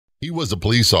He was a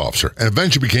police officer and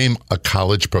eventually became a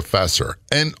college professor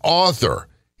and author.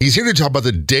 He's here to talk about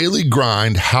the daily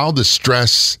grind, how the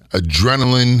stress,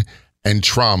 adrenaline, and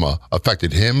trauma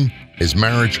affected him, his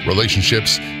marriage,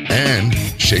 relationships, and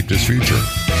shaped his future.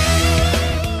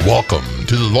 Welcome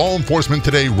to the Law Enforcement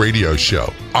Today radio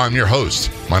show. I'm your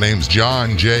host. My name's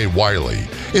John J. Wiley.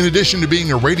 In addition to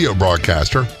being a radio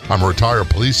broadcaster, I'm a retired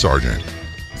police sergeant.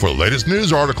 For the latest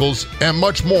news articles and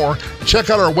much more,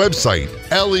 check out our website,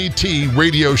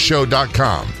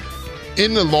 letradioshow.com.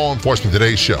 In the Law Enforcement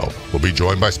Today show, we'll be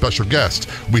joined by special guests.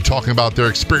 We'll be talking about their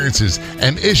experiences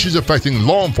and issues affecting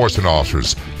law enforcement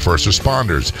officers, first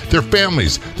responders, their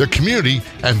families, their community,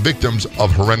 and victims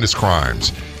of horrendous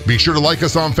crimes. Be sure to like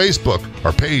us on Facebook.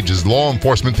 Our page is Law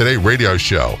Enforcement Today Radio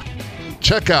Show.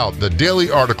 Check out the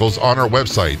daily articles on our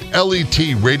website,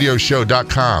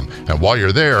 letradioshow.com. And while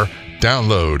you're there,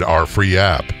 download our free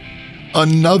app.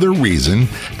 Another reason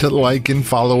to like and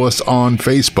follow us on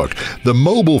Facebook. The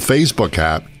mobile Facebook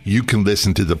app, you can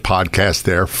listen to the podcast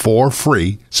there for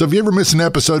free. So if you ever miss an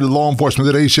episode of Law Enforcement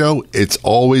Today show, it's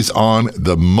always on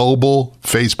the mobile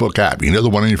Facebook app. You know,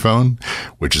 the one on your phone,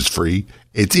 which is free.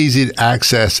 It's easy to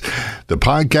access the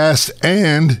podcast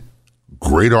and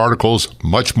great articles,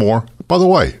 much more. By the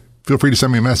way, feel free to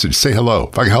send me a message. Say hello.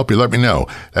 If I can help you, let me know.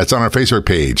 That's on our Facebook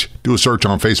page. Do a search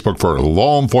on Facebook for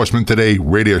Law Enforcement Today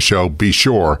radio show. Be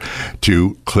sure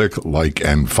to click like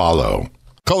and follow.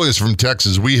 Calling us from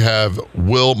Texas, we have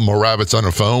Will Moravitz on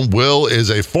the phone. Will is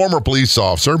a former police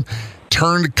officer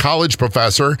turned college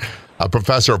professor, a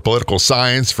professor of political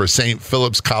science for St.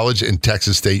 Philip's College and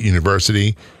Texas State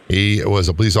University. He was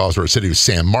a police officer at the city of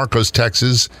San Marcos,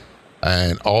 Texas,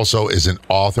 and also is an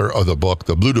author of the book,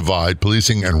 The Blue Divide,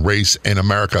 Policing and Race in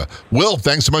America. Will,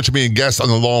 thanks so much for being a guest on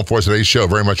the Law Enforcement Today show.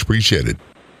 Very much appreciated.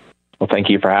 Well, thank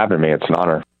you for having me. It's an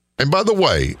honor. And by the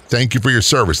way, thank you for your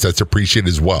service. That's appreciated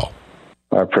as well.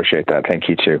 I appreciate that. Thank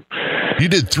you, too. You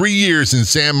did 3 years in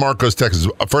San Marcos, Texas.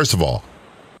 First of all,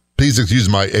 please excuse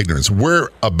my ignorance.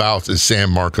 Whereabouts is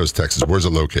San Marcos, Texas? Where's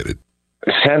it located?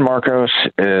 San Marcos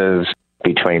is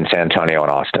between San Antonio and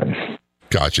Austin.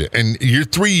 Gotcha. And your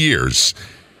 3 years,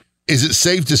 is it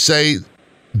safe to say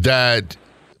that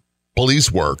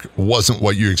police work wasn't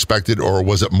what you expected, or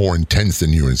was it more intense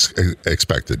than you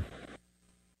expected?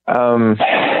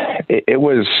 It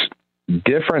was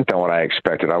different than what I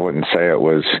expected. I wouldn't say it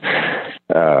was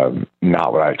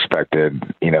not what I expected.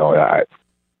 You know, I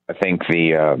think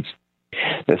the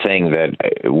thing that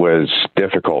was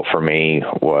difficult for me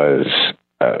was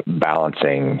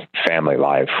balancing family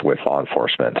life with law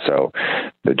enforcement. So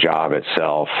the job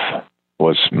itself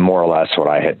was more or less what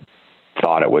I had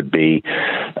thought it would be,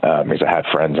 because I had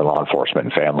friends in law enforcement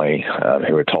and family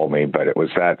who had told me, but it was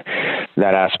that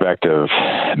aspect of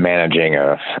managing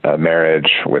a marriage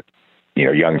with, you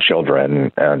know, young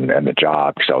children and the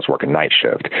job, because I was working night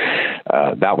shift.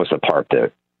 That was the part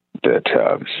that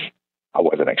I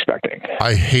wasn't expecting.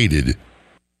 I hated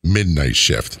midnight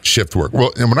shift work.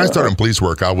 Well, and when I started in police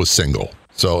work, I was single.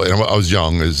 So and I was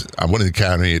young. I went to the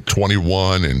academy at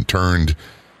 21 and turned,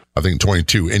 I think,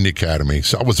 22 in the academy.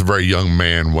 So I was a very young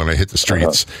man when I hit the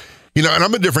streets. You know, and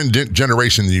I'm a different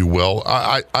generation than you, Will.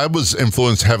 I was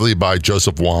influenced heavily by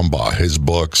Joseph Wambaugh, his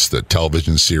books, the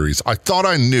television series. I thought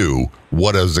I knew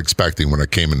what I was expecting when I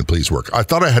came into police work. I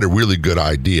thought I had a really good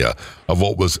idea of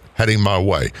what was heading my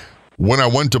way. When I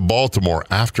went to Baltimore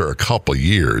after a couple of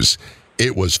years,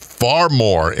 it was far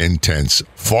more intense,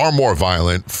 far more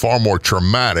violent, far more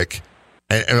traumatic,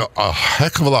 and a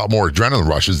heck of a lot more adrenaline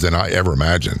rushes than I ever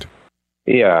imagined.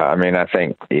 Yeah, I mean, I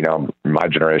think, you know, my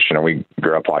generation, we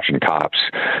grew up watching cops,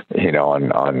 you know, on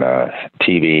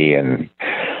TV, and,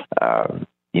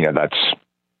 you know, that's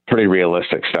pretty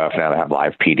realistic stuff now to have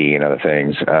live PD and other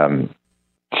things.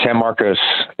 San Marcos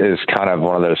is kind of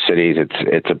one of those cities.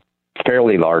 It's a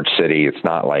fairly large city. It's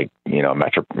not like, you know,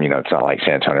 it's not like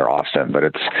San Antonio or Austin, but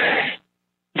it's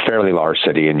a fairly large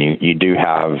city, and you do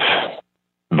have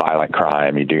violent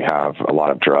crime. You do have a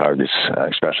lot of drugs,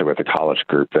 especially with the college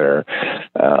group there.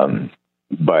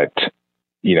 But,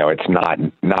 you know, it's not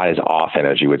as often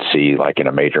as you would see like in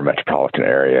a major metropolitan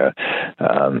area. So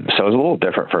it was a little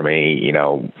different for me. You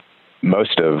know,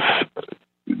 most of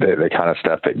the kind of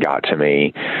stuff that got to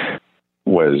me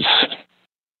was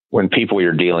when people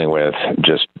you're dealing with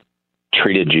just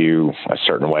treated you a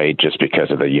certain way just because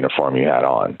of the uniform you had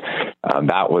on.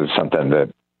 That was something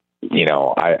that, you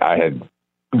know, I had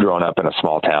grown up in a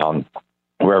small town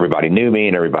where everybody knew me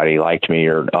and everybody liked me,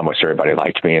 or almost everybody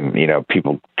liked me, and, you know,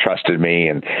 people trusted me.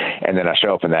 And then I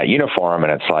show up in that uniform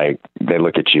and it's like, they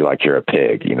look at you like you're a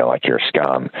pig, you know, like you're a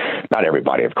scum. Not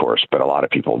everybody, of course, but a lot of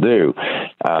people do.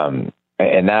 And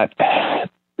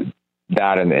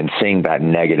that and seeing that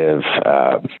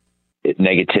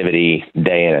negativity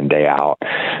day in and day out,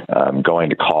 going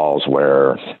to calls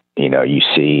where, you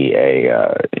see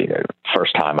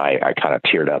first time I kind of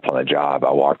teared up on the job.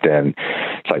 I walked in,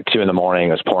 it's like 2 a.m. It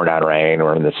was pouring down rain.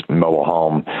 We're in this mobile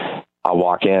home. I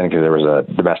walk in because there was a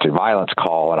domestic violence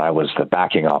call, and I was the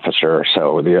backing officer.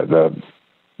 So the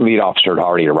lead officer had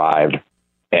already arrived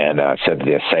and said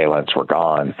the assailants were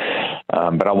gone.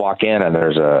 But I walk in, and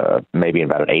there's maybe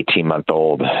about an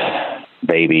 18-month-old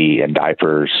baby in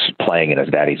diapers playing in his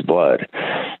daddy's blood,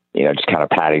 just kind of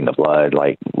patting the blood,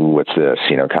 like, what's this,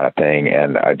 kind of thing.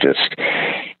 And I just,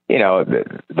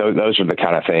 those are the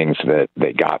kind of things that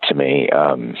got to me,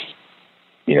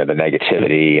 the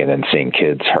negativity, and then seeing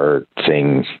kids hurt,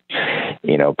 seeing,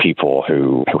 people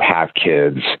who have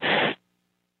kids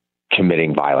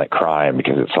committing violent crime,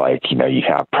 because it's like, you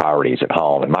have priorities at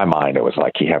home. In my mind, it was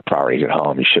like, you have priorities at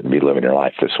home. You shouldn't be living your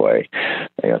life this way,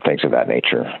 things of that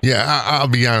nature. Yeah, I'll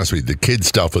be honest with you. The kid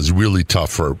stuff was really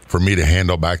tough for me to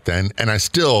handle back then. And I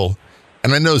know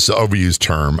it's an overused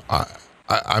term,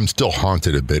 I'm still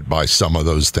haunted a bit by some of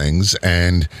those things.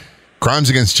 And crimes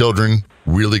against children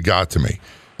really got to me.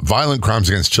 Violent crimes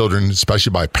against children,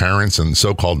 especially by parents and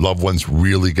so-called loved ones,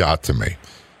 really got to me.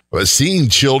 But seeing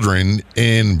children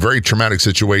in very traumatic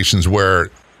situations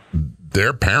where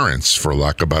their parents, for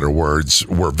lack of better words,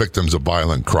 were victims of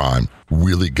violent crime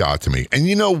really got to me. And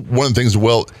one of the things,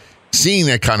 seeing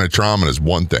that kind of trauma is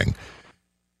one thing.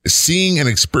 Seeing and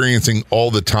experiencing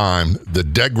all the time the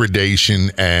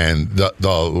degradation and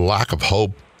the lack of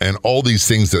hope and all these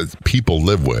things that people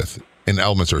live with in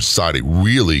elements of society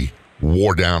really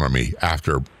wore down on me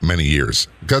after many years.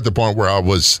 Got to the point where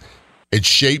it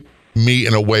shaped me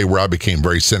in a way where I became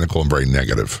very cynical and very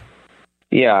negative.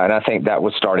 Yeah, and I think that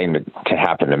was starting to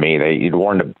happen to me. You'd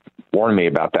warned me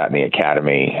about that in the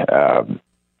academy, and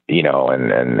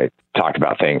they talked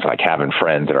about things like having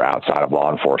friends that are outside of law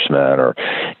enforcement, or,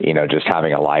 just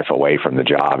having a life away from the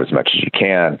job as much as you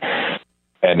can.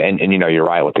 And you're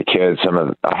right with the kids.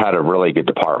 I had a really good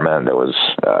department that was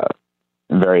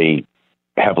very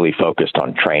heavily focused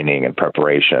on training and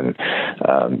preparation.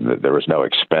 There was no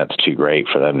expense too great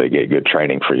for them to get good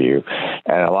training for you.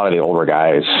 And a lot of the older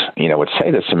guys, would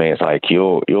say this to me. It's like,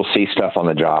 you'll see stuff on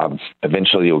the job.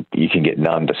 Eventually you can get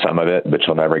numb to some of it, but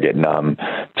you'll never get numb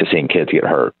to seeing kids get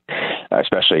hurt.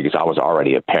 Especially because I was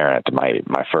already a parent.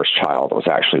 My first child was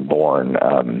actually born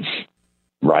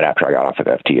right after I got off of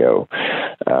FTO.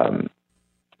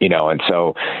 And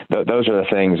so those are the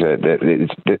things that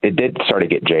it did start to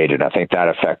get jaded. I think that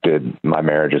affected my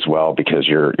marriage as well, because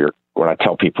what I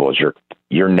tell people is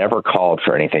you're never called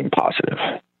for anything positive.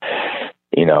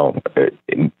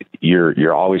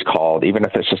 You're always called, even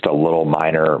if it's just a little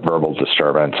minor verbal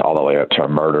disturbance, all the way up to a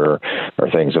murder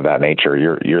or things of that nature.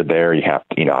 You're there. You have,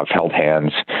 I've held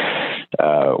hands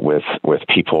with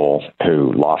people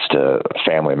who lost a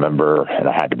family member, and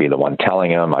I had to be the one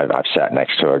telling them. I've sat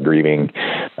next to a grieving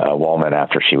woman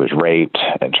after she was raped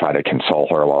and tried to console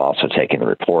her while also taking the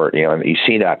report. And you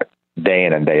see that day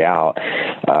in and day out,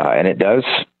 and it does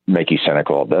make you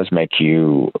cynical. It does make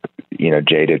you,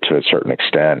 jaded to a certain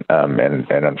extent, and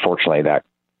unfortunately that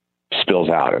spills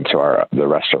out into the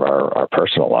rest of our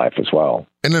personal life as well.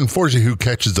 And unfortunately, who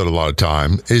catches it a lot of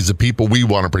time is the people we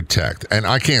want to protect. And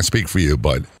I can't speak for you,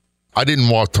 but I didn't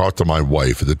talk to my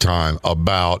wife at the time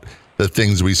about the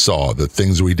things we saw, the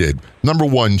things we did. Number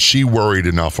one, she worried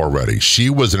enough already.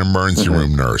 She was an emergency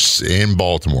room nurse in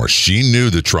Baltimore. She knew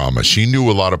the trauma. She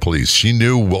knew a lot of police. She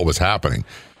knew what was happening.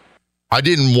 I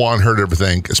didn't want her to ever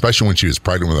think, especially when she was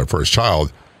pregnant with her first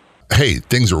child, hey,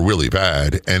 things are really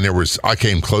bad. And I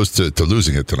came close to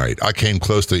losing it tonight. I came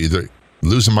close to either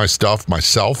losing my stuff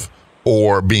myself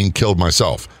or being killed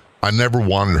myself. I never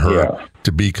wanted her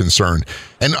to be concerned.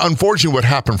 And unfortunately, what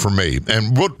happened for me,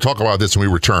 and we'll talk about this when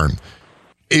we return,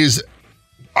 is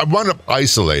I wound up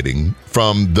isolating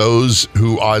from those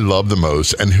who I love the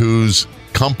most and whose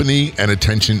company and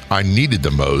attention I needed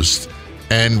the most,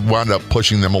 and wound up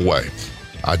pushing them away.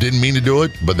 I didn't mean to do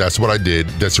it, but that's what I did.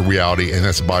 That's a reality, and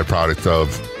that's a byproduct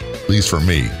of, at least for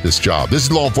me, this job. This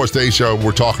is Law Enforcement Today Show.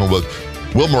 We're talking with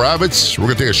Will Moravitz. We're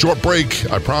going to take a short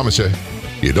break. I promise you,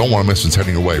 you don't want to miss what's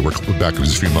heading away. We're back in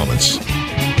just a few moments.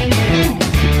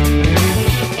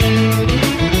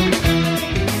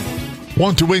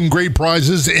 Want to win great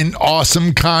prizes in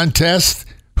awesome contests?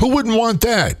 Who wouldn't want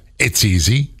that? It's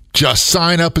easy. Just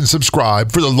sign up and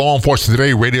subscribe for the Law Enforcement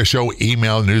Today radio show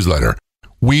email newsletter.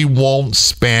 We won't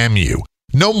spam you.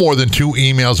 No more than 2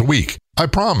 emails a week. I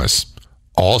promise.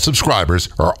 All subscribers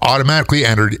are automatically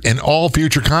entered in all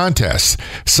future contests.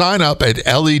 Sign up at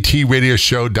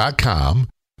letradioshow.com.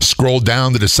 Scroll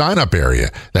down to the sign-up area.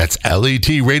 That's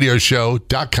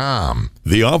letradioshow.com.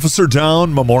 The Officer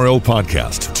Down Memorial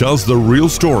Podcast tells the real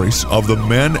stories of the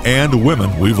men and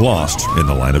women we've lost in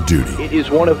the line of duty. It is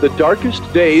one of the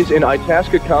darkest days in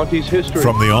Itasca County's history.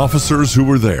 From the officers who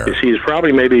were there. He's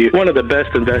probably maybe one of the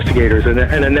best investigators and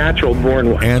a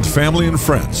natural-born one. And family and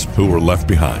friends who were left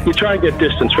behind. You try and get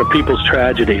distance from people's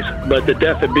tragedies, but the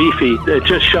death of Beefy, it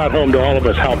just shot home to all of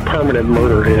us how permanent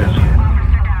murder is.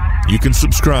 You can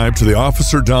subscribe to the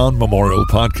Officer Down Memorial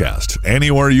Podcast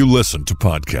anywhere you listen to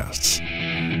podcasts.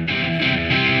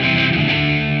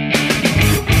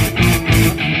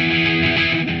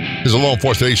 This is a Law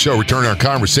Enforcement Today show. Returning our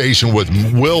conversation with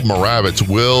Will Moravec.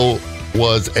 Will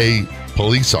was a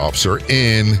police officer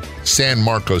in San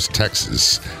Marcos,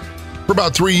 Texas for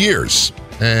about 3 years,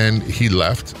 and he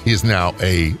left. He is now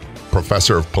a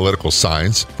professor of political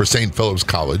science for St. Philip's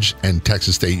College and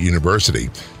Texas State University.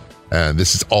 And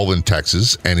this is all in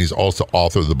Texas, and he's also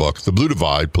author of the book, The Blue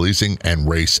Divide, Policing and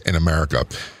Race in America.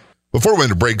 Before we went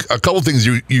to break, a couple of things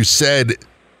you said,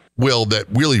 Will, that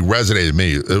really resonated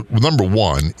with me. Number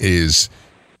one is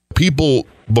people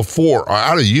before,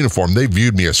 out of uniform, they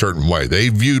viewed me a certain way. They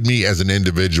viewed me as an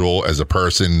individual, as a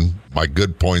person, my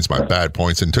good points, my bad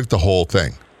points, and took the whole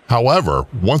thing. However,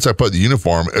 once I put the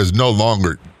uniform, it was no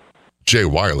longer Jay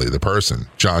Wiley, the person,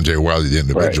 John J. Wiley, the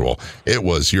individual. Right. It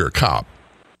was, you're a cop.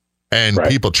 And right.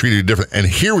 People treated you different. And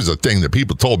here was the thing that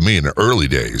people told me in the early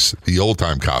days, the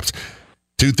old-time cops.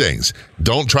 Two things.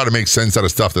 Don't try to make sense out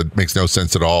of stuff that makes no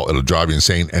sense at all. It'll drive you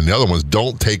insane. And the other one is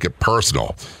don't take it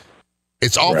personal.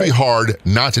 It's awfully hard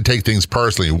not to take things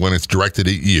personally when it's directed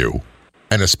at you,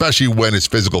 and especially when it's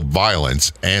physical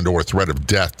violence and or threat of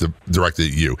death directed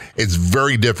at you. It's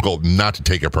very difficult not to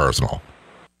take it personal.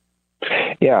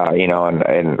 Yeah,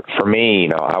 and for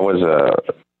me, I was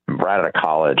right out of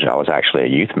college. I was actually a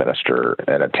youth minister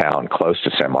in a town close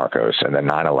to San Marcos, and then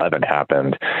 9/11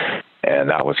 happened, and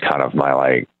that was kind of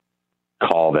my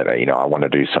call that I want to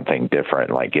do something different,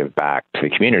 give back to the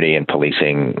community. And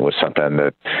policing was something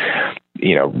that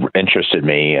interested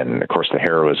me, and of course the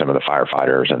heroism of the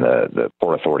firefighters and the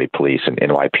Port Authority Police and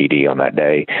NYPD on that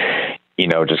day.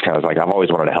 Just kind of I've always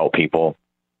wanted to help people.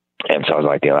 And so I was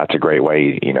like, that's a great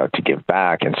way, to give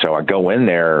back. And so I go in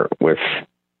there with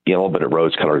a little bit of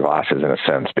rose-colored glasses in a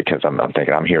sense, because I'm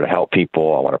thinking I'm here to help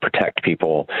people. I want to protect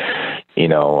people,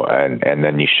 and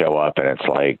then you show up and it's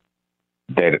like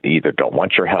they either don't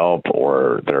want your help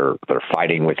or they're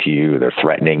fighting with you. They're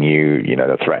threatening you,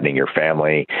 they're threatening your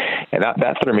family. And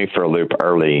that threw me for a loop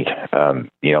early.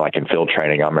 Like in field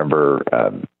training, I remember,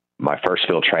 my first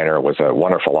field trainer was a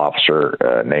wonderful officer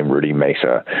named Rudy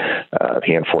Mesa.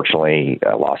 He unfortunately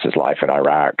lost his life in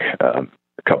Iraq a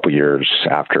couple years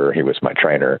after he was my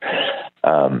trainer.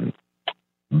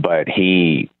 But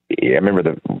I remember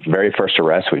the very first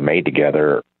arrest we made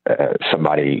together,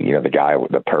 somebody, the guy,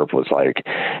 the perp was like,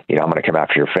 I'm going to come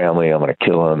after your family. I'm going to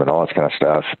kill him and all this kind of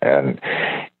stuff. And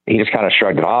he just kind of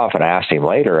shrugged it off. And I asked him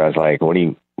later, I was like,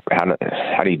 how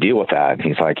do you deal with that? And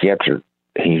he's like,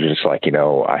 he's just like,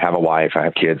 I have a wife, I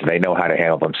have kids. They know how to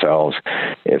handle themselves.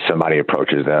 If somebody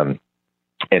approaches them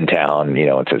in town,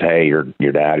 and says, hey, your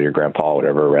dad or your grandpa,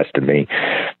 whatever, arrested me.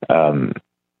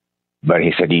 But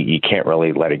he said, you can't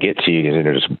really let it get to you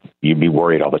because you'd be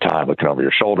worried all the time looking over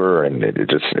your shoulder, and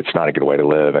it's not a good way to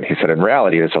live. And he said, in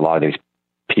reality, there's a lot of these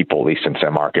people, at least in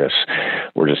San Marcos,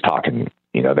 were just talking,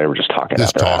 they were just talking.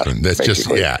 Just talking. That's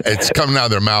basically. It's coming out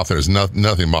of their mouth and there's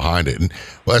nothing behind it. And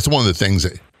that's one of the things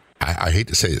that I hate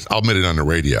to say this, I'll admit it on the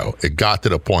radio. It got to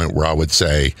the point where I would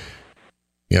say,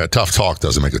 tough talk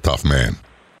doesn't make a tough man.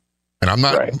 And I'm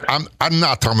not, right. I'm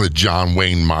not talking the John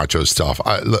Wayne macho stuff.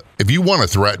 Look, if you want to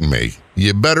threaten me,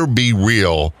 you better be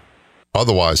real.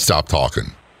 Otherwise, stop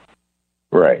talking.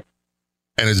 Right.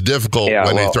 And it's difficult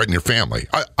when they threaten your family.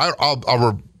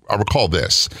 I'll recall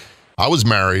this. I was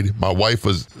married. My wife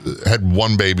had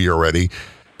one baby already.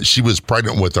 She was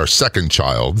pregnant with our second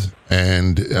child,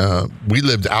 and we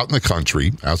lived out in the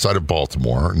country outside of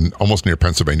Baltimore, almost near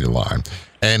Pennsylvania line.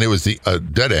 And it was the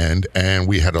dead end, and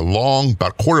we had a long,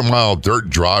 about quarter-mile dirt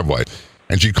driveway.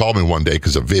 And she called me one day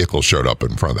because a vehicle showed up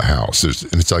in front of the house.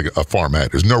 And it's like a farmette.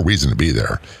 There's no reason to be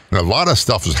there. And a lot of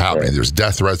stuff was happening. Right. There's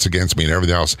death threats against me and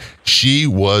everything else. She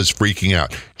was freaking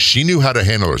out. She knew how to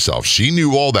handle herself. She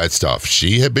knew all that stuff.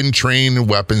 She had been trained in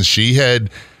weapons. She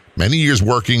had many years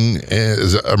working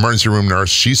as an emergency room nurse.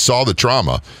 She saw the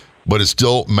trauma, but it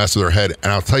still messed with her head.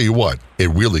 And I'll tell you what, it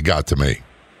really got to me.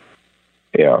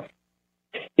 Yeah.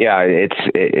 Yeah, it's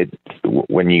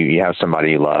when you have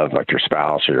somebody you love, like your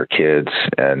spouse or your kids,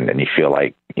 and you feel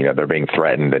like they're being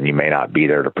threatened, and you may not be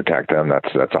there to protect them.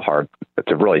 That's a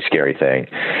really scary thing.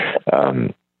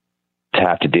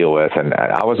 have to deal with. And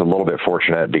I was a little bit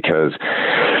fortunate because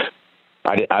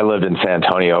I lived in San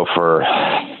Antonio for,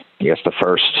 I guess, the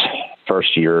first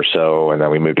year or so, and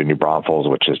then we moved to New Braunfels,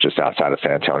 which is just outside of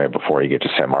San Antonio before you get to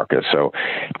San Marcos. So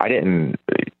I didn't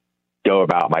go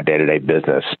about my day-to-day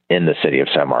business in the city of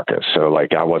San Marcos. So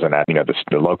like I wasn't at,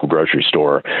 the local grocery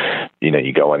store,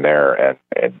 you go in there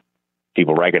and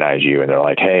people recognize you and they're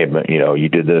like, hey, you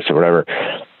did this or whatever.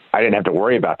 I didn't have to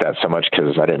worry about that so much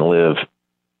because I didn't live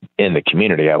in the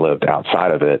community. I lived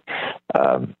outside of it.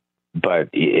 But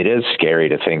it is scary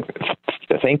to think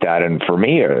that. And for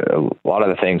me, a lot of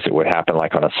the things that would happen,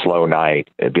 like on a slow night,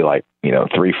 it'd be like,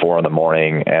 3, 4 in the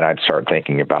morning. And I'd start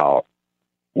thinking about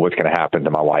what's going to happen to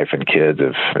my wife and kids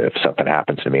if something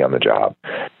happens to me on the job.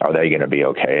 Are they going to be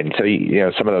okay? And so,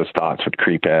 some of those thoughts would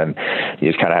creep in.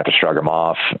 You just kind of have to shrug them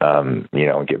off, and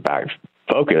get back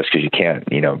focused, because you can't,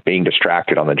 being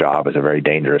distracted on the job is a very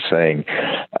dangerous thing.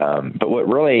 But what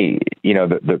really,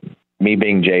 me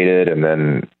being jaded, and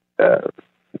then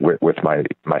with my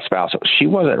spouse, she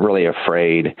wasn't really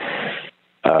afraid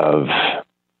of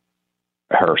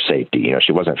her safety.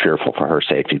 She wasn't fearful for her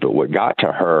safety, but what got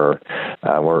to her,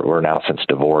 we're now since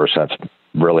divorced. That's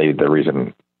really the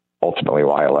reason ultimately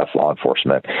why I left law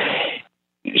enforcement.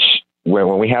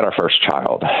 When we had our first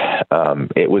child,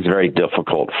 it was very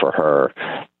difficult for her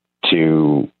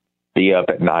to be up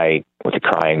at night with a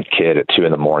crying kid at 2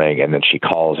 a.m. and then she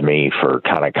calls me for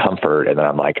kind of comfort, and then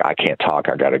I'm like, I can't talk,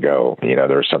 I got to go.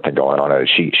 There's something going on.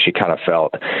 She kind of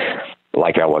felt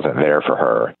like I wasn't there for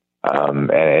her.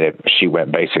 She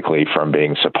went basically from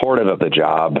being supportive of the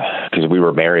job, because we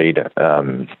were married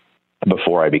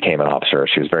before I became an officer.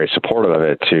 She was very supportive of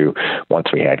it, to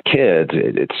once we had kids,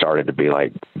 it started to be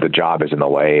like the job is in the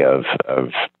way of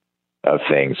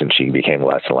things, and she became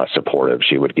less and less supportive.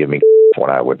 She would give me when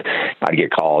I'd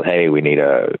get called, hey, we need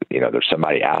there's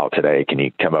somebody out today, can you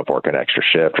come up work an extra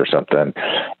shift or something?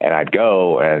 And I'd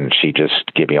go, and she'd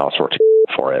just give me all sorts of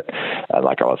for it,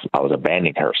 like I was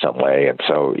abandoning her some way. And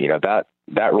so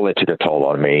that really took a toll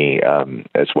on me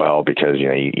as well, because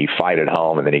you fight at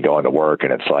home and then you go into work,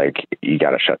 and it's like you got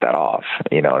to shut that off,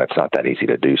 and it's not that easy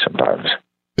to do sometimes.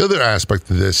 The other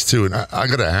aspect of this too, and I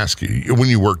got to ask you, when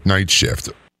you work night shift,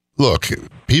 look,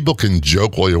 people can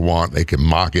joke all you want, they can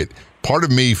mock it. Part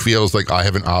of me feels like I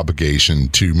have an obligation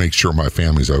to make sure my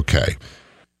family's okay.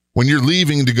 When you're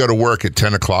leaving to go to work at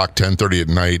 10 o'clock, 10:30 at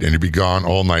night, and you be gone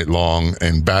all night long,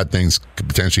 and bad things could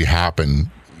potentially happen,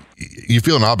 you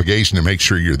feel an obligation to make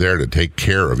sure you're there to take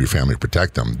care of your family,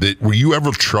 protect them. Were you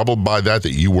ever troubled by that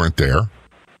you weren't there?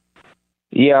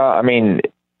 Yeah, I mean,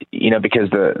 because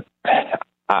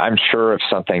I'm sure if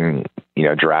something,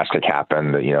 drastic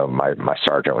happened, my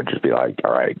sergeant would just be like,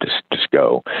 all right, just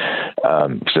go.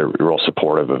 So they're real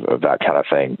supportive of that kind of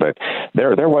thing. But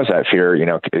there was that fear,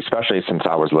 especially since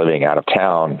I was living out of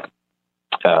town,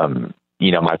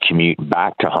 my commute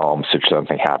back to home, should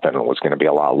something happen, was going to be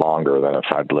a lot longer than if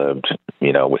I'd lived,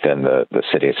 within the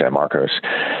city of San Marcos,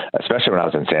 especially when I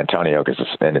was in San Antonio,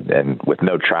 and with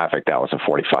no traffic, that was a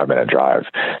 45-minute drive.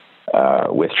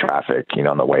 With traffic,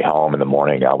 on the way home in the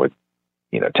morning, I would,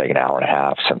 take an hour and a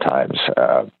half sometimes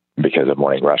because of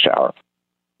morning rush hour.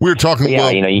 We were talking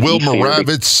with Will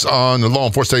Moravitz on the Law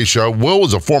Enforcement Today show. Will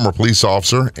was a former police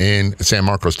officer in San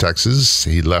Marcos, Texas.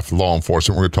 He left law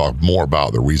enforcement. We're going to talk more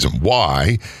about the reason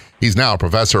why. He's now a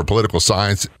professor of political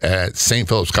science at St.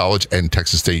 Philip's College and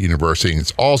Texas State University. And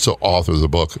he's also author of the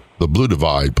book, The Blue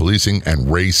Divide, Policing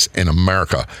and Race in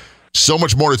America. So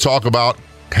much more to talk about.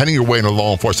 Heading your way in the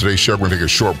Law Enforcement Today show. We're going to take a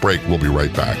short break. We'll be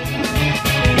right back.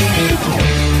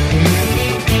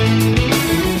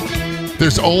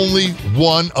 There's only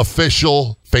one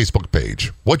official Facebook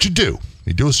page. What you do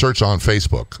a search on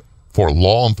Facebook for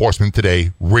Law Enforcement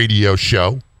Today radio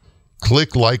show.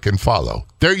 Click like and follow.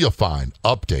 There you'll find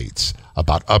updates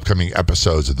about upcoming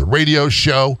episodes of the radio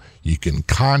show. You can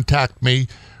contact me.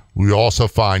 We also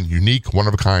find unique,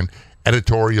 one-of-a-kind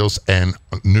editorials and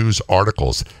news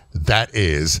articles. That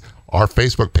is our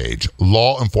Facebook page,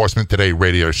 Law Enforcement Today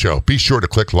radio show. Be sure to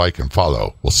click like and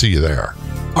follow. We'll see you there.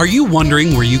 Are you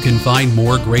wondering where you can find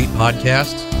more great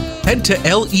podcasts? Head to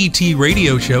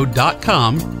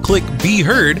letradioshow.com, click Be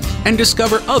Heard, and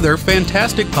discover other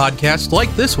fantastic podcasts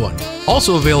like this one.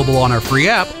 Also available on our free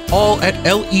app, all at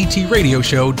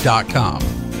letradioshow.com.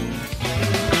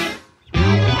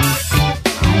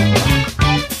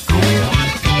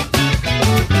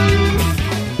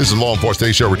 This is Law Enforcement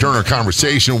Today show. Return our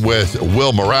conversation with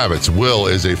Will Moravitz. Will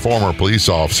is a former police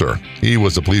officer. He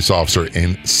was a police officer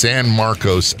in San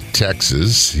Marcos,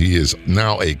 Texas. He is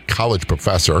now a college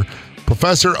professor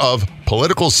of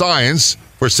political science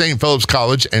for St. Philip's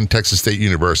College and Texas State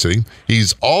University.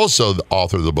 He's also the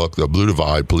author of the book, The Blue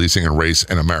Divide, Policing and Race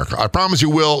in America. I promise you,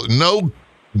 Will, no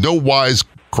wise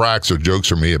cracks or jokes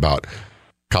from me about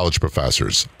college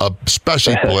professors,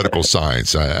 especially political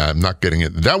science. I'm not getting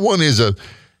it. That one is a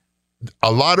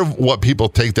lot of what people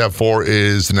take that for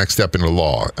is the next step into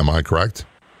law. Am I correct?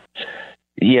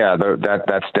 Yeah,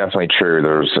 that's definitely true.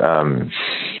 There's,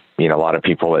 a lot of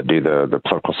people that do the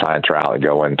political science route and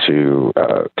go into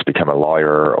to become a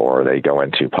lawyer, or they go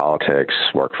into politics,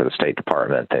 work for the State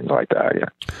Department, things like that. Yeah,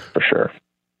 for sure.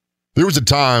 There was a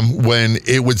time when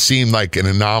it would seem like an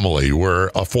anomaly where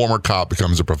a former cop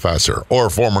becomes a professor, or a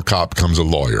former cop becomes a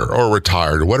lawyer, or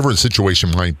retired, or whatever the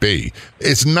situation might be.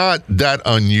 It's not that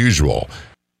unusual.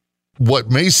 What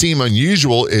may seem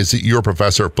unusual is that you're a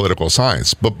professor of political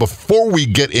science. But before we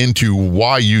get into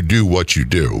why you do what you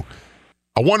do,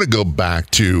 I want to go back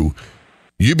to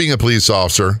you being a police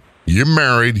officer. You're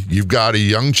married. You've got a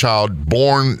young child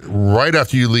born right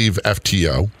after you leave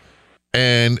FTO.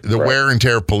 And the wear and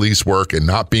tear of police work and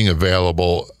not being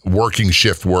available, working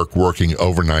shift work, working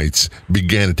overnights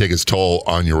began to take its toll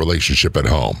on your relationship at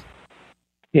home.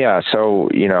 Yeah, so,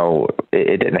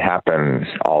 it didn't happen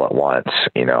all at once.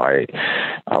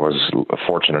 I was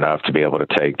fortunate enough to be able to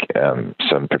take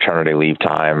some paternity leave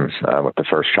time with the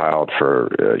first child for,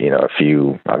 I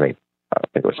think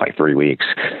it was like 3 weeks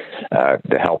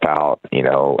to help out,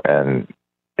 and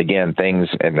again, things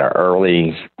in the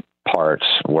early parts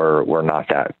were not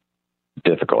that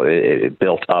difficult. It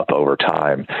built up over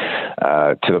time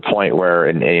to the point where,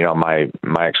 and my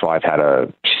ex-wife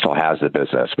she still has the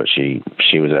business, but she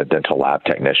was a dental lab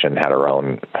technician, had her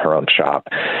own shop,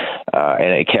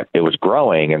 and it was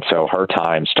growing, and so her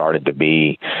time started to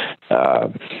be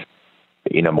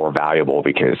more valuable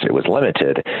because it was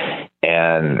limited.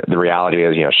 And the reality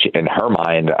is, in her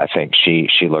mind, I think she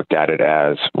looked at it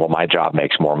as, well, my job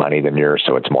makes more money than yours,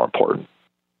 so it's more important.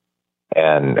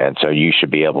 And so you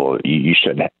should be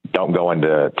don't go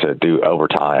into to do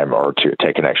overtime or to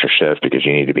take an extra shift because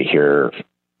you need to be here,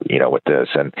 with this.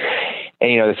 And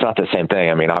it's not the same thing.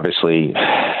 I mean, obviously,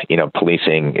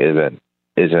 policing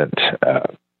isn't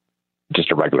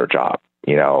just a regular job.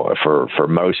 For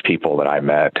most people that I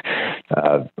met,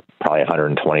 probably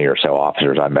 120 or so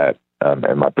officers I met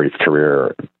in my brief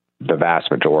career, the vast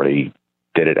majority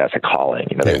did it as a calling.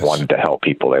 They wanted to help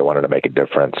people. They wanted to make a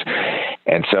difference.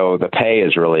 And so the pay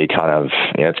is really kind of,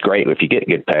 it's great if you get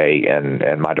good pay,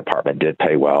 and my department did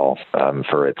pay well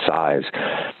for its size.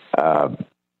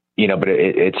 But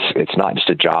it's not just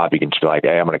a job. You can just be like,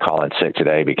 hey, I'm going to call in sick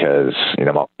today because,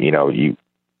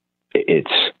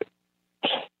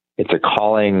 it's a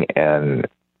calling, and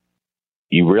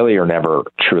you really are never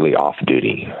truly off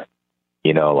duty.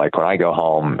 Like when I go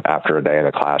home after a day in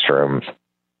the classroom,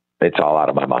 it's all out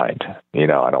of my mind. I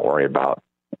don't worry about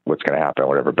what's going to happen or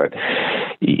whatever, but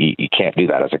you can't do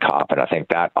that as a cop. And I think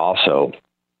that also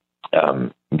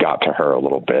got to her a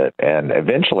little bit. And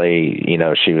eventually,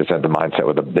 she was in the mindset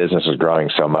where the business was growing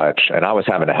so much, and I was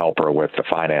having to help her with the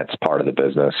finance part of the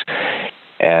business.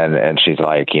 And she's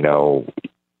like,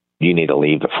 you need to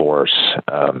leave the force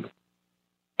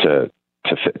to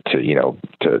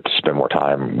spend more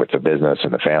time with the business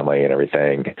and the family and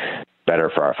everything, better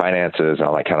for our finances and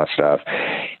all that kind of stuff.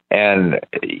 And,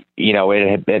 it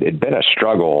had been a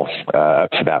struggle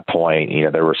up to that point.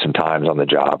 There were some times on the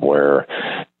job where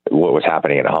what was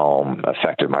happening at home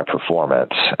affected my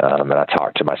performance. And I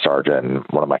talked to my sergeant and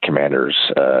one of my commanders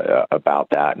about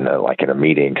that in a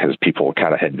meeting, because people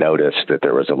kind of had noticed that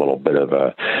there was a little bit of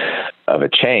a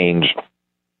change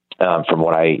from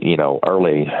what I,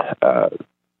 early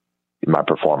my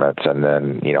performance. And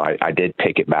then, I did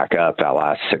pick it back up that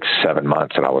last 6-7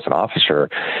 months that I was an officer.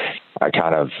 I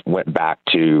kind of went back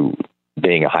to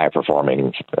being a high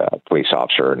performing police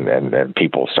officer, and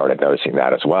people started noticing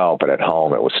that as well. But at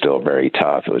home, it was still very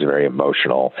tough. It was very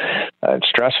emotional and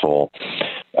stressful.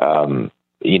 And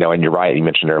you're right. You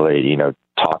mentioned earlier,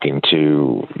 talking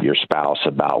to your spouse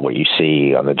about what you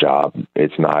see on the job.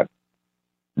 It's not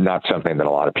something that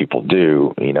a lot of people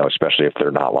do, especially if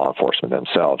they're not law enforcement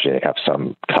themselves. You have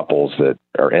some couples that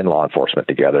are in law enforcement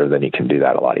together, then you can do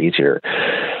that a lot easier.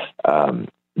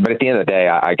 But at the end of the day,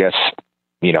 I guess,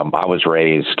 I was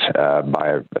raised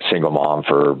by a single mom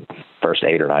for first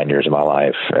 8 or 9 years of my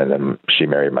life, and then she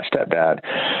married my stepdad.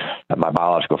 My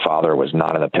biological father was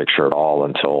not in the picture at all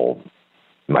until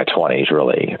my 20s,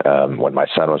 really, when my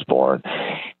son was born.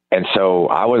 And so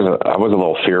I was a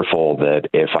little fearful that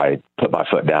if I put my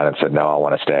foot down and said, no, I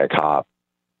want to stay a cop,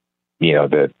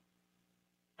 that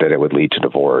it would lead to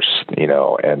divorce,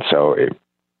 and so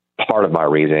part of my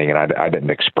reasoning, and I didn't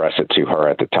express it to her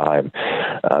at the time,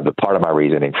 but part of my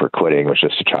reasoning for quitting was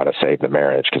just to try to save the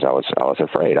marriage, because I was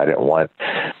afraid. I didn't want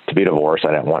to be divorced.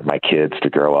 I didn't want my kids to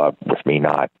grow up with me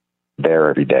not there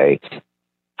every day.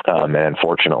 And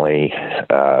unfortunately,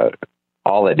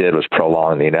 all it did was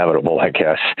prolong the inevitable, I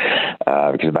guess,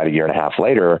 because about a year and a half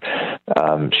later,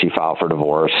 she filed for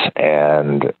divorce.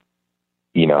 And,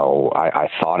 you know, I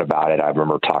thought about it. I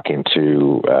remember talking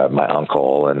to my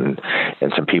uncle and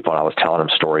some people, and I was telling them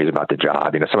stories about the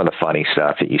job, you know, some of the funny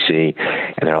stuff that you see.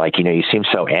 And they're like, you know, you seem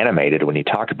so animated when you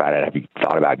talk about it. Have you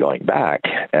thought about going back?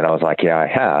 And I was like, yeah, I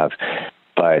have.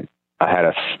 But I had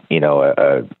a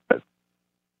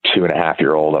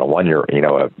 2.5-year-old and a 1-year, you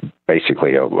know,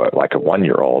 basically like a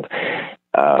 1-year-old.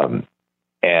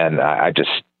 And I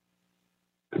just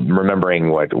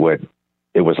remembering what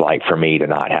it was like for me to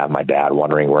not have my dad,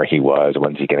 wondering where he was,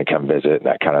 when's he going to come visit, and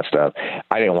that kind of stuff.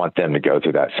 I didn't want them to go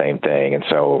through that same thing. And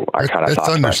so I kind of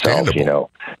thought to myself, you know,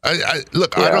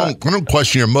 look, yeah. I don't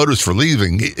question your motives for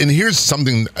leaving. And here's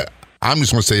something I'm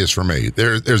just going to say this for me.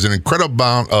 There's an incredible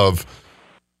amount of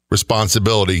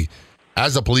responsibility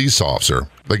as a police officer.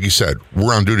 Like you said,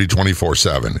 we're on duty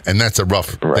 24/7, and that's a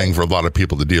rough thing for a lot of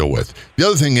people to deal with. The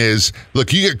other thing is,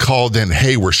 look, you get called in,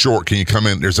 hey, we're short, can you come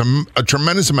in? There's a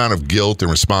tremendous amount of guilt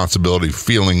and responsibility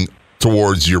feeling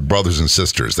towards your brothers and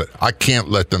sisters that I can't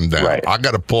let them down. Right. I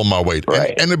got to pull my weight.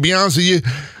 Right. And to be honest with you,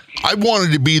 I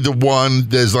wanted to be the one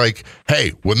that's like,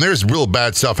 hey, when there's real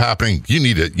bad stuff happening, you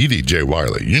need Jay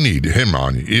Wiley. You need him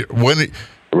on you. When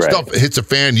stuff hits a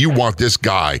fan, you want this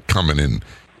guy coming in.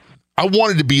 I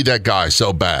wanted to be that guy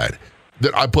so bad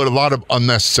that I put a lot of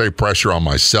unnecessary pressure on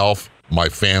myself, my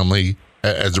family,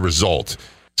 as a result.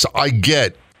 So I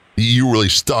get you really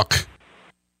stuck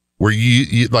where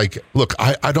you like, look,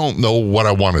 I don't know what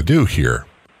I want to do here.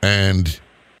 And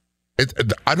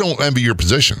I don't envy your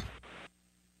position.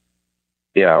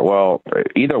 Yeah, well,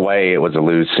 either way, it was a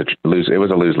lose. It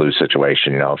was a lose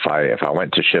situation. You know, if I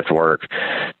went to shift work,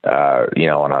 you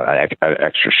know, on an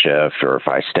extra shift, or if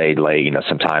I stayed late, you know,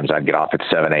 sometimes I'd get off at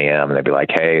 7 a.m. and they'd be like,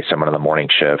 "Hey, someone on the morning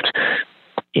shift,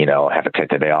 you know, have to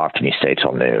take the day off. Can you stay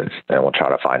till noon?" And we'll try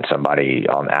to find somebody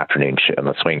on the afternoon on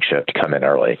the swing shift to come in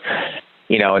early.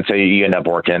 You know, and so you end up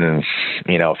working,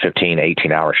 you know, 15,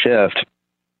 18-hour shift,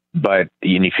 but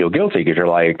you feel guilty because you're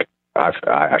like,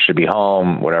 I should be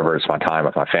home, whatever, it's my time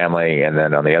with my family. And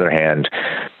then on the other hand,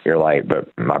 you're like, but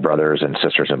my brothers and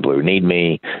sisters in blue need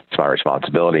me. It's my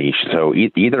responsibility. So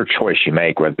either choice you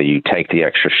make, whether you take the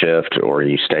extra shift or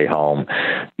you stay home,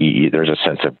 there's a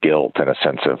sense of guilt and a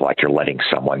sense of like you're letting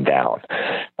someone down.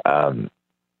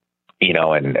 You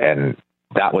know, and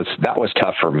that was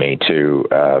tough for me too,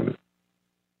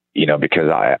 you know, because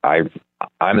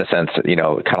I'm the sense that, you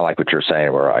know, kind of like what you're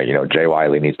saying, where you know, Jay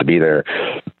Wiley needs to be there.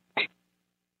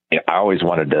 I always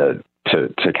wanted to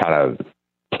kind of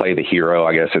play the hero.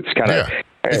 I guess it's kind of.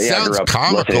 It sounds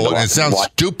comical and it sounds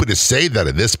stupid to say that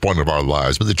at this point of our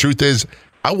lives, but the truth is,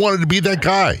 I wanted to be that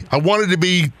guy. I wanted to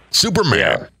be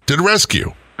Superman to the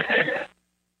rescue.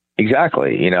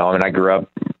 Exactly. You know, I mean, I grew up,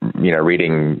 you know,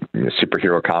 reading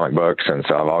superhero comic books, and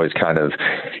so I've always kind of,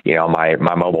 you know, my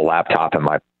mobile laptop and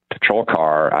my patrol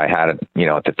car, I had, you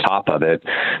know, at the top of it,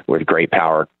 with great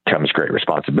power comes great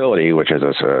responsibility, which is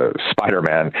a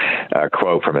Spider-Man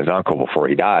quote from his uncle before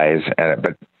he dies.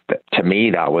 But to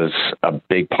me, that was a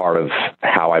big part of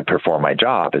how I perform my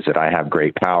job, is that I have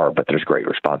great power, but there's great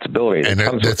responsibility that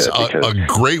comes with it. That's a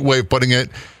great way of putting it.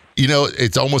 You know,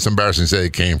 it's almost embarrassing to say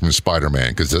it came from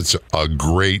Spider-Man, because it's a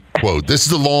great quote. This is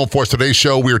the Law Enforcement Today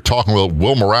show. We are talking with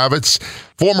Will Moravec,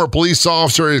 former police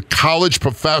officer, college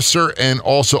professor, and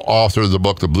also author of the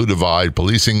book, The Blue Divide,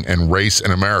 Policing and Race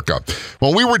in America.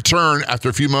 When we return after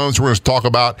a few moments, we're going to talk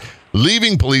about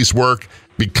leaving police work,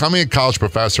 becoming a college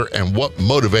professor, and what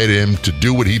motivated him to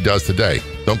do what he does today.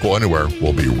 Don't go anywhere.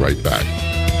 We'll be right back.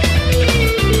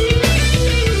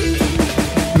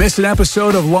 Miss an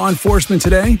episode of Law Enforcement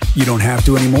Today? You don't have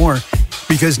to anymore,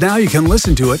 because now you can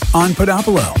listen to it on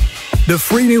Podopolo, the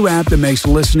free new app that makes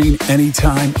listening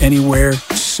anytime, anywhere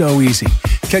so easy.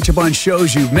 Catch up on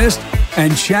shows you've missed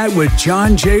and chat with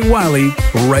John J. Wiley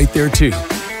right there too.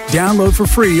 Download for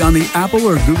free on the Apple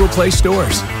or Google Play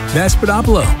stores. That's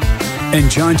Podopolo.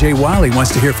 And John J. Wiley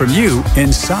wants to hear from you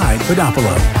inside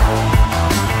Podopolo.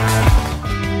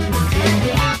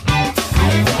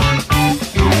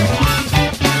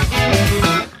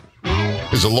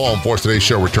 The Law Enforcement Today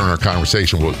show return our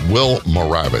conversation with Will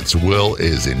Moravec. Will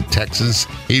is in Texas.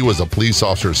 He was a police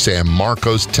officer at San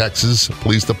Marcos, Texas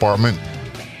Police Department.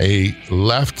 He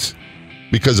left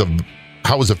because of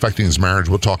how it was affecting his marriage.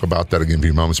 We'll talk about that again in a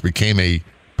few moments. Became a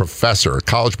professor, a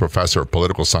college professor of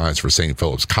political science for St.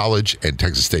 Philip's College and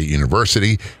Texas State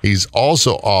University. He's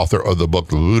also author of the book,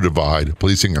 The Blue Divide,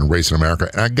 Policing and Race in America.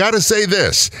 And I got to say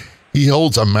this, he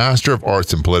holds a Master of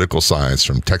Arts in Political Science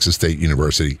from Texas State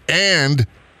University, and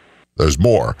there's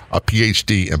more, a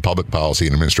PhD in Public Policy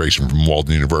and Administration from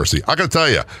Walden University. I got to tell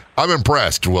you, I'm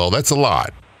impressed. Well, that's a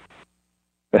lot.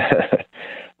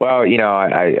 Well,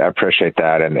 I appreciate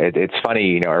that. And it's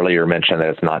funny, earlier you mentioned that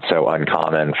it's not so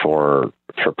uncommon for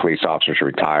police officers to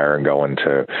retire and go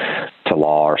into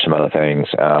law or some other things.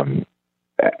 And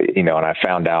I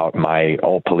found out my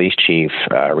old police chief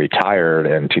retired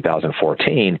in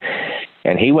 2014,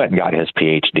 and he went and got his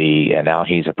PhD, and now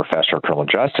he's a professor of criminal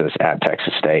justice at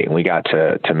Texas State. And we got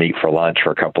to meet for lunch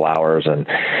for a couple hours and,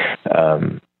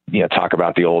 talk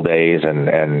about the old days.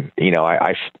 And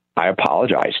I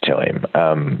apologized to him,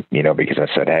 because I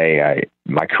said, hey,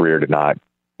 my career did not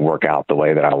work out the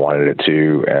way that I wanted it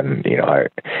to. And,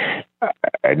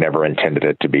 I never intended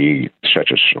it to be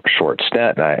such a short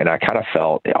stint. And I kind of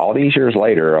felt, all these years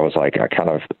later, I was like, I kind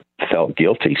of felt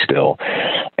guilty still.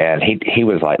 And he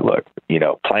was like, look,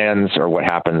 plans are what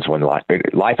happens when life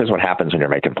is what happens when you're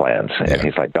making plans. And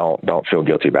he's like, don't feel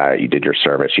guilty about it. You did your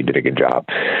service. You did a good job.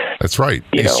 That's right.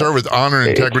 You serve with honor and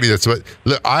integrity. That's what,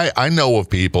 look, I know of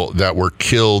people that were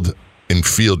killed in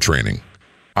field training.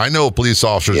 I know of police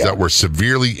officers that were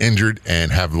severely injured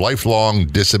and have lifelong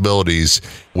disabilities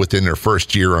within their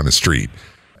first year on the street.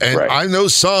 And I know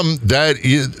some that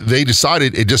they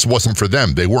decided it just wasn't for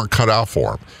them. They weren't cut out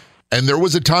for them. And there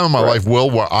was a time in my life, Will,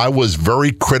 where I was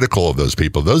very critical of those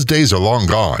people. Those days are long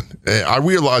gone. And I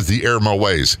realized the error of my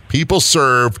ways. People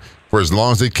serve for as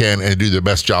long as they can and do the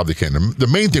best job they can. The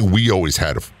main thing we always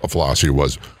had a philosophy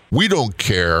was, we don't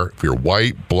care if you're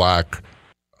white, black,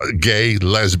 gay,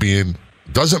 lesbian.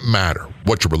 Doesn't matter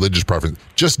what your religious preference,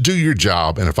 just do your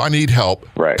job. And if I need help,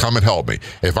 come and help me.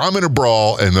 If I'm in a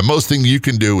brawl and the most thing you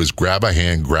can do is grab a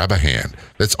hand.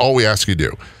 That's all we ask you to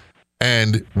do.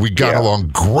 And we got along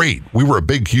great. We were a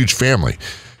big, huge family.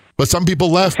 But some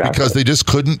people left because they just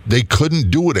couldn't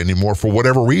do it anymore for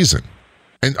whatever reason.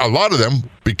 And a lot of them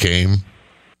became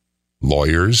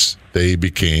lawyers. They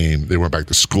went back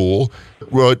to school.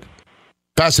 What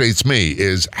fascinates me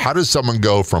is, how does someone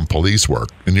go from police work,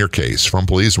 in your case, from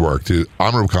police work to,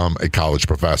 I'm going to become a college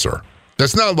professor?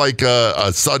 That's not like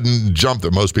a sudden jump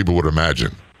that most people would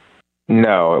imagine.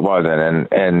 No, it wasn't.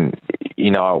 And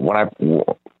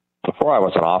before I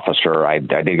was an officer, I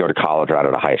did go to college right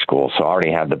out of high school, so I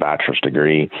already had the bachelor's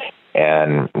degree.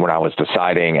 And when I was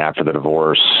deciding after the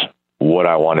divorce what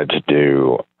I wanted to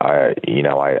do, I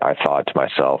thought to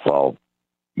myself, well,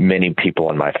 many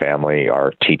people in my family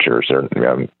are teachers.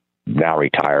 They're now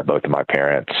retired, both of my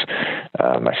parents,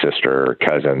 my sister,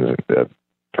 cousins, a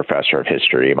professor of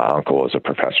history. My uncle is a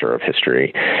professor of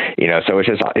history. So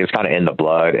it's kind of in the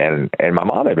blood. And my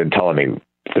mom had been telling me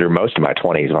through most of my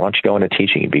 20s, why don't you go into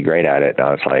teaching? You'd be great at it. And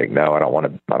I was like, no, I don't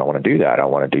want to do that. I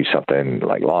want to do something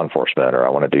like law enforcement, or I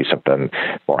want to do something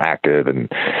more active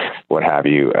and what have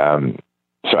you.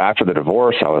 So after the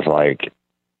divorce, I was like,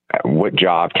 what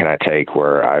job can I take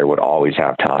where I would always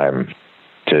have time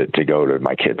to go to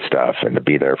my kids' stuff and to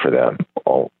be there for them?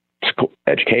 Well, school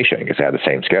education, because they had the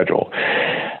same schedule.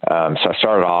 So I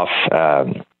started off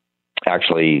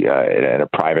actually in a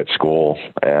private school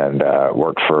and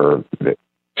worked for the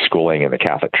schooling in the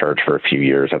Catholic Church for a few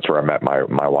years. That's where I met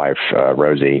my wife,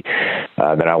 Rosie.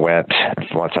 Then I went,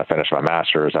 once I finished my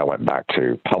master's, I went back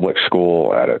to public school,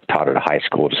 taught at a high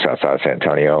school just outside of San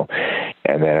Antonio.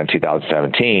 And then in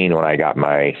 2017, when I got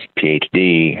my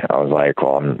PhD, I was like,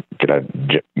 well, I'm going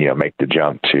to, make the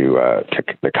jump to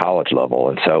the college level.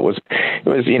 And so it was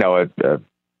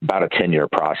about a 10-year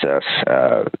process,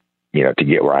 to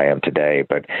get where I am today.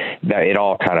 But it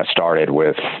all kind of started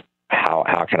with,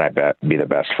 how can I be the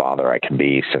best father I can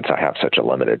be, since I have such a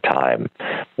limited time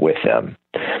with them?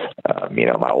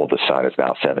 My oldest son is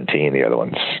now 17. The other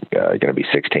one's going to be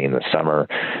 16 this summer.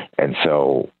 And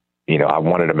so, I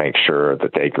wanted to make sure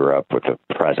that they grew up with a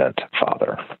present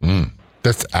father.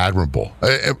 That's admirable.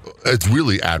 It's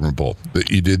really admirable that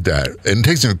you did that. And it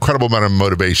takes an incredible amount of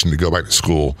motivation to go back to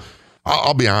school.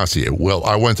 I'll be honest with you. Well,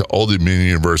 I went to Old Dominion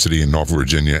University in Norfolk,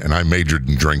 Virginia, and I majored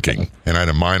in drinking, and I had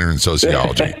a minor in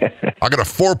sociology. I got a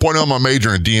 4.0 in my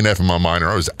major and DNF in my minor.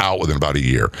 I was out within about a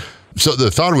year. So the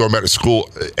thought of going back to school,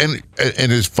 and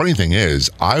the funny thing is,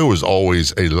 I was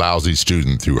always a lousy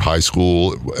student through high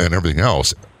school and everything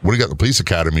else. When I got to the police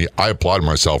academy, I applied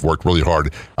myself, worked really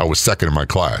hard. I was second in my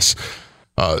class.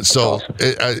 So awesome.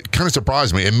 It kind of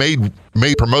surprised me. It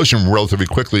made promotion relatively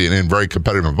quickly in a very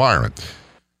competitive environment.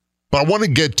 But I want to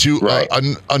get to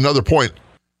another point.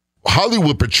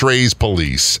 Hollywood portrays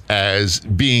police as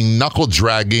being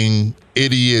knuckle-dragging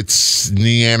idiots,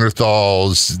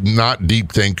 Neanderthals, not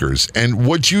deep thinkers. And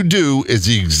what you do is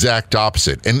the exact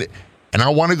opposite. And I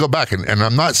want to go back, and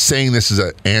I'm not saying this is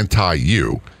an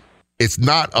anti-you. It's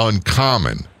not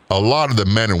uncommon. A lot of the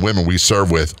men and women we serve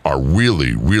with are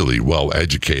really, really well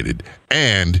educated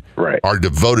and are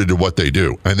devoted to what they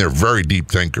do. And they're very deep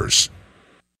thinkers.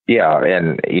 Yeah,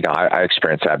 and I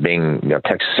experienced that being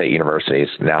Texas State University is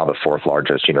now the 4th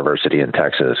largest university in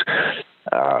Texas,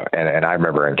 and I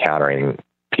remember encountering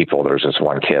people. There's this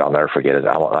one kid, I'll never forget it.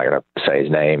 I'm not going to say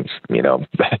his name,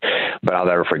 but I'll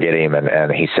never forget him.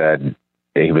 And he said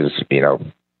he was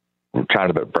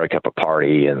trying to break up a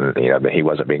party, and that he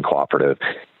wasn't being cooperative.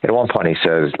 At one point, he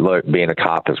says, "Look, being a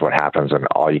cop is what happens, and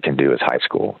all you can do is high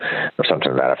school," or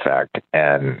something to that effect.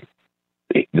 And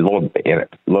little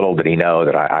did he know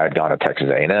that I had gone to Texas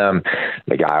A&M.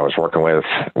 The guy I was working with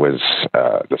was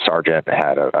the sergeant,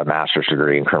 had a master's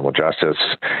degree in criminal justice,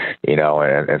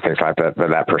 and things like that.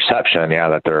 But that perception,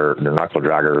 that they're knuckle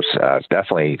draggers is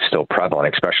definitely still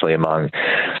prevalent, especially among,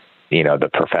 the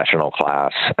professional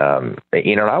class. And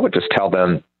I would just tell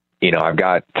them, I've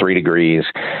got 3 degrees.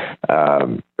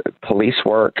 Police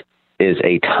work is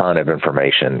a ton of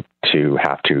information to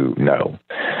have to know.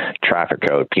 Traffic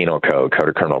code, penal code, code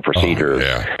of criminal procedures,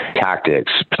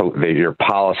 tactics, your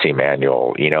policy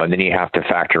manual, and then you have to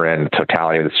factor in the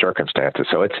totality of the circumstances.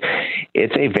 So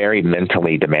it's a very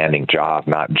mentally demanding job,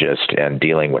 not just in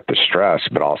dealing with the stress,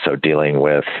 but also dealing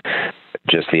with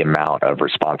just the amount of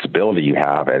responsibility you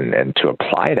have and to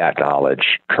apply that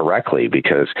knowledge correctly,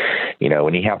 because,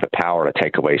 when you have the power to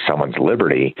take away someone's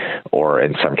liberty, or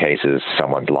in some cases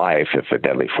someone's life, if a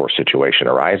deadly force situation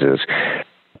arises,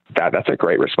 that's a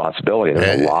great responsibility.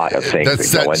 There's a lot of things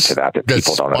that go into that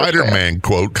people don't understand. Spider-Man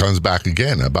quote comes back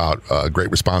again about great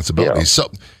responsibility. Yeah.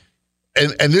 So,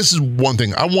 and this is one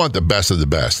thing, I want the best of the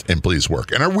best in police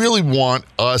work. And I really want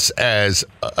us as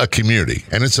a community,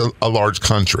 and it's a large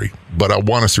country, but I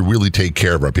want us to really take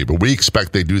care of our people. We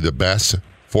expect they do the best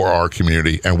for our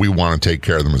community, and we want to take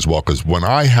care of them as well. Because when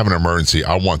I have an emergency,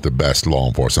 I want the best law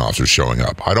enforcement officers showing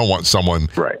up. I don't want someone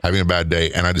having a bad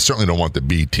day, and I certainly don't want the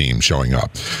B team showing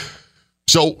up.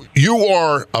 So you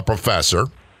are a professor,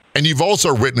 and you've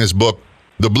also written this book,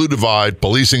 The Blue Divide,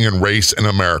 Policing and Race in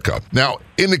America. Now,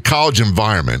 in the college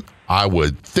environment, I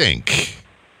would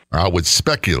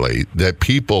speculate that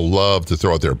people love to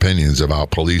throw out their opinions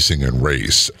about policing and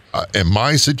race. In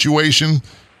my situation,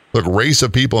 look, race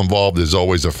of people involved is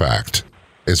always a fact.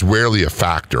 It's rarely a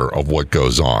factor of what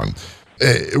goes on.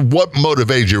 What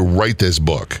motivated you to write this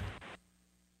book?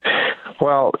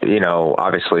 Well,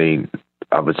 obviously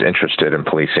I was interested in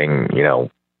policing,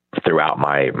 throughout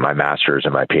my master's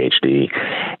and my PhD.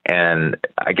 And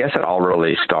I guess it all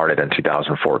really started in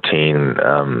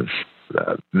 2014,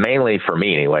 mainly for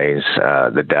me anyways,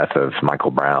 the death of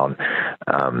Michael Brown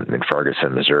in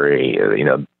Ferguson, Missouri.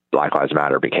 Black Lives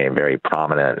Matter became very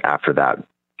prominent after that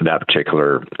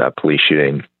particular police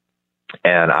shooting.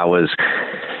 And I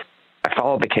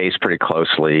followed the case pretty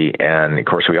closely. And of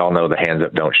course, we all know the hands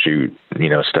up, don't shoot,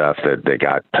 stuff that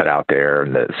got put out there,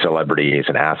 and the celebrities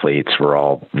and athletes were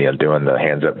all, doing the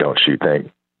hands up, don't shoot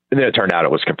thing. And then it turned out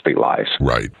it was complete lies.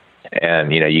 Right.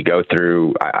 And, you go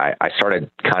through, I started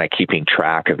kind of keeping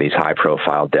track of these high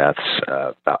profile deaths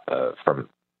from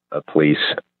police,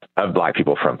 of Black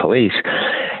people from police.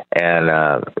 And,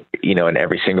 in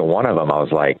every single one of them, I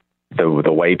was like,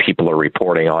 the way people are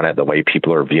reporting on it, the way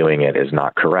people are viewing it is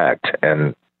not correct.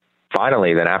 And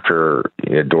finally, then after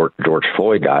George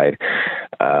Floyd died,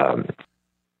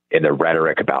 in the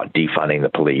rhetoric about defunding the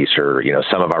police, or,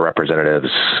 some of our representatives,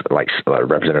 like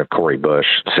Representative Cori Bush,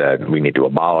 said we need to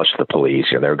abolish the police.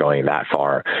 They're going that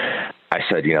far. I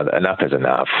said, enough is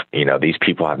enough. These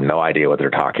people have no idea what they're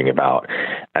talking about.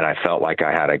 And I felt like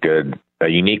I had a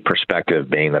unique perspective,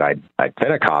 being that I'd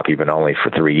been a cop even only for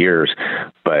 3 years,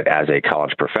 but as a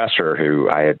college professor who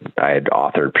I had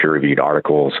authored peer-reviewed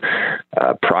articles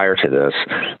prior to this,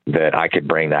 that I could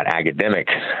bring that academic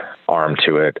arm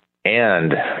to it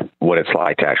and what it's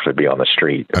like to actually be on the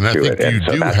street. And I think you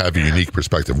do have a unique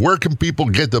perspective. Where can people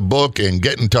get the book and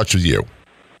get in touch with you?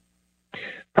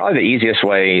 Probably the easiest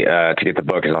way to get the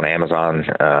book is on Amazon,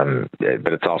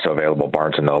 but it's also available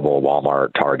Barnes & Noble,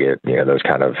 Walmart, Target, those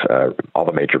kind of all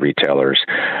the major retailers.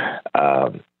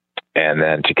 And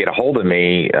then to get a hold of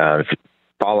me,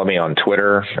 follow me on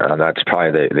Twitter. That's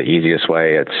probably the easiest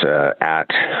way. It's at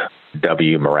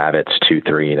W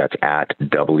Moravitz23. That's at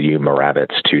W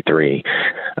Moravitz23.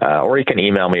 Or you can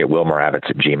email me at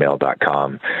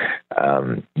willmoravitz@gmail.com.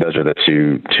 those are the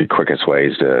two quickest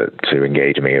ways to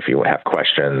engage me if you have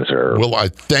questions or. Well, I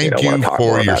thank you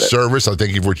for your service. I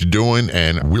thank you for what you're doing,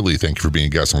 and really thank you for being a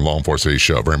guest on Law Enforcement Today's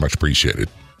show. Very much appreciated.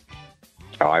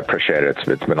 Oh, I appreciate it.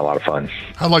 It's been a lot of fun.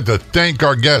 I'd like to thank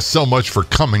our guests so much for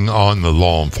coming on the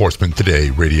Law Enforcement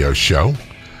Today radio show.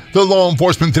 The Law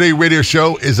Enforcement Today radio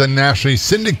show is a nationally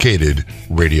syndicated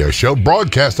radio show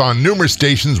broadcast on numerous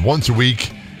stations once a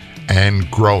week and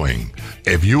growing.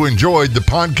 If you enjoyed the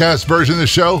podcast version of the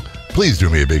show, please do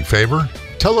me a big favor.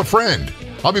 Tell a friend.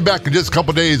 I'll be back in just a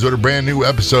couple days with a brand new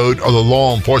episode of the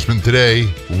Law Enforcement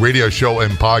Today radio show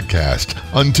and podcast.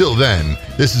 Until then,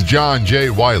 this is John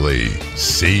J. Wiley.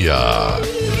 See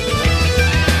ya.